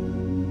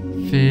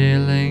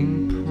 feeling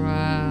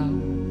proud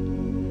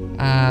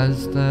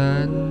as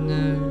the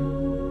new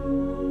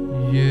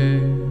you,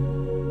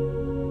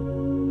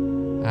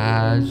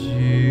 as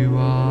you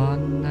are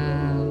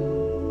now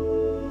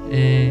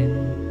in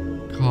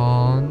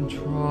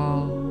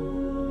control,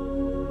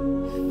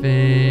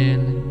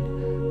 feeling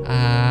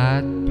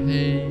at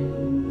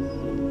peace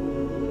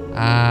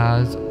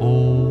as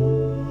all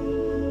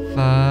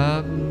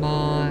the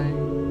mind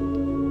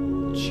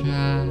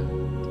chat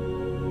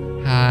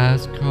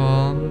has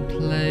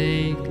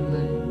completely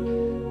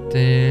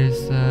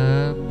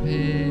disappeared,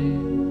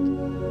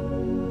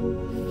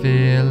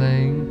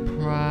 feeling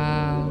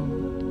proud,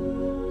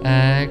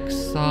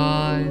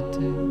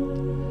 excited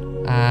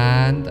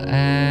and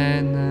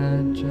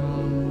energized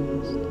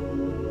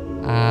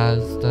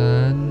as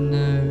the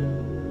new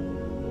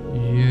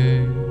you,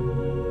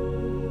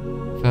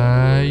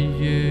 the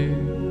you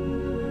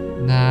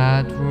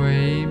that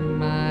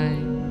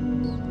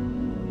remains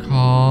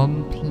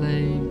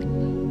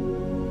completely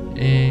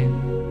in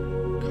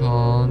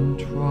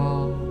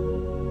control,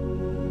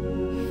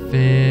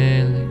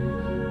 feeling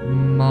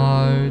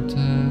motivated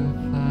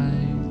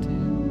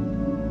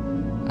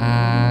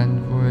and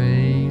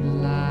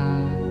relaxed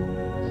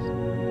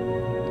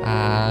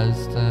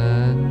as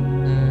the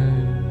new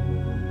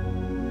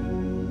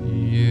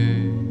you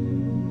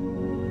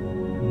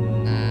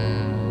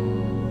now.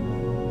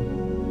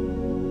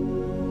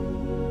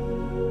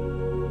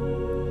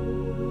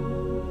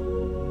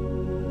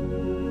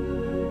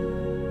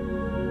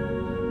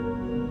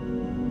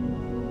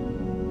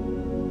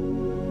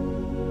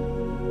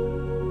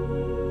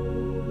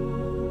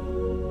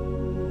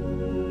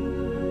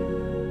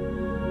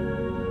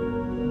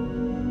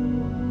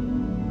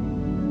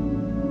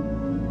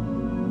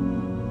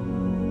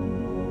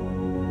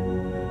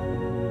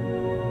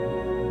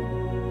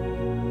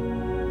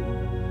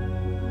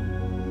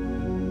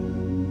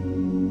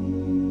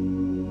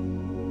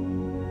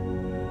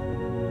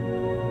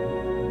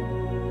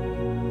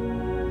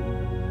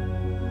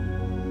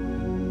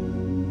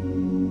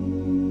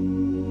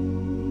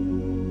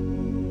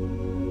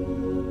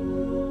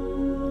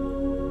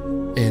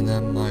 In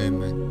a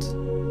moment,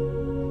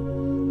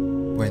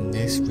 when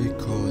this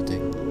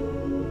recording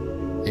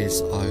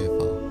is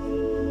over,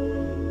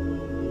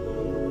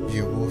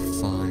 you will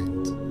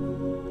find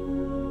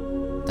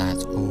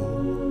that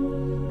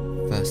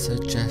all the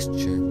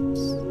suggestions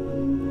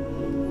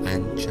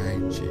and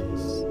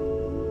changes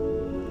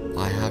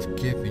I have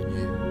given giving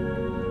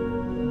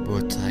you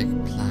will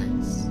take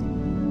place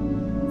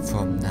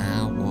from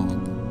now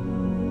on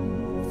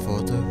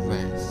for the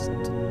rest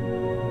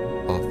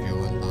of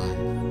your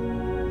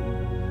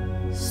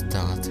life,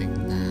 starting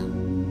now.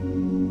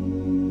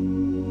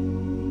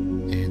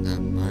 In a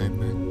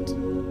moment,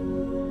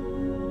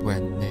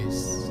 when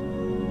this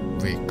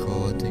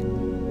recording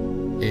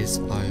is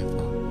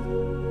over,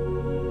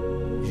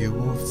 you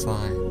will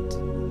find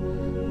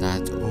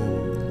that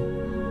all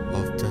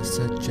of the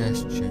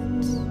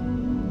suggestions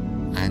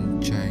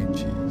and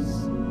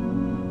changes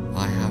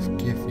I have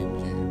given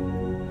you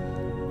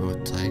will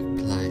take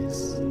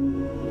place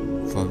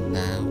from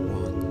now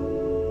on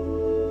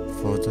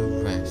for the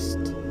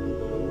rest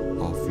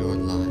of your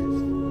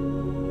life,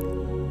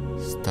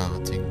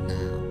 starting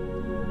now.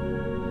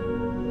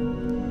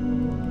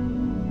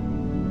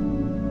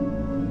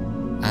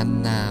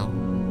 And now,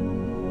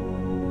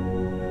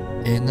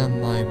 in a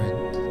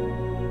moment,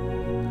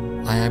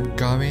 I am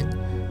going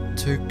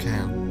to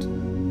count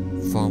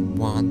from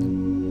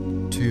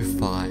 1 to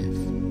 5.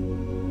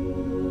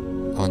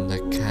 On the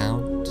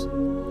count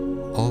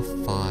of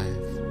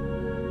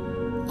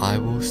 5, I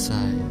will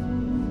say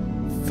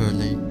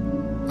fully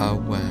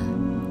aware,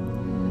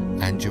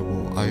 and you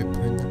will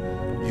open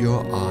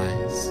your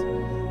eyes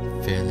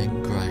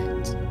feeling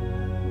great.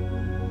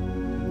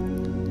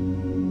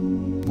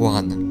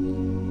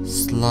 1.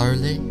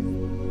 Slowly,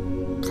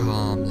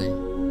 calmly,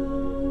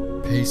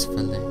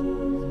 peacefully,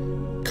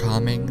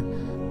 coming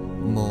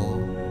more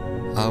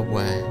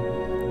aware.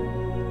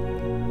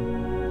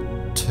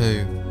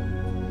 2.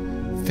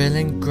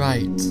 Feeling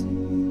great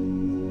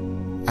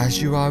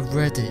as you are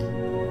ready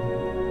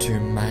to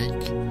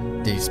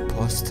make these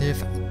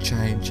positive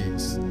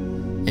changes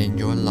in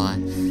your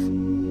life.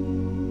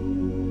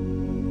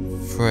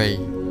 3.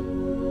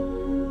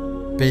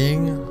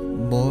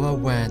 Being more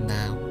aware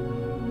now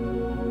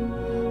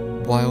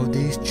while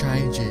these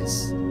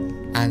changes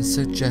and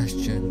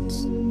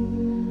suggestions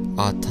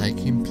are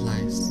taking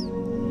place.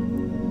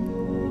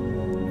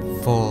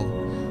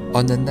 4.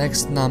 On the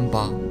next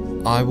number,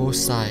 I will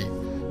say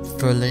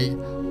fully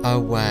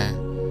aware,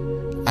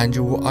 and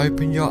you will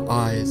open your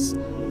eyes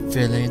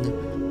feeling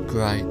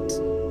great.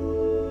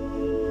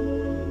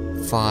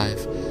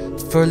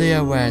 5. Fully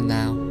aware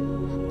now.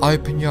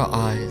 Open your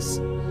eyes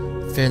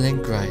feeling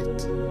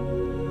great.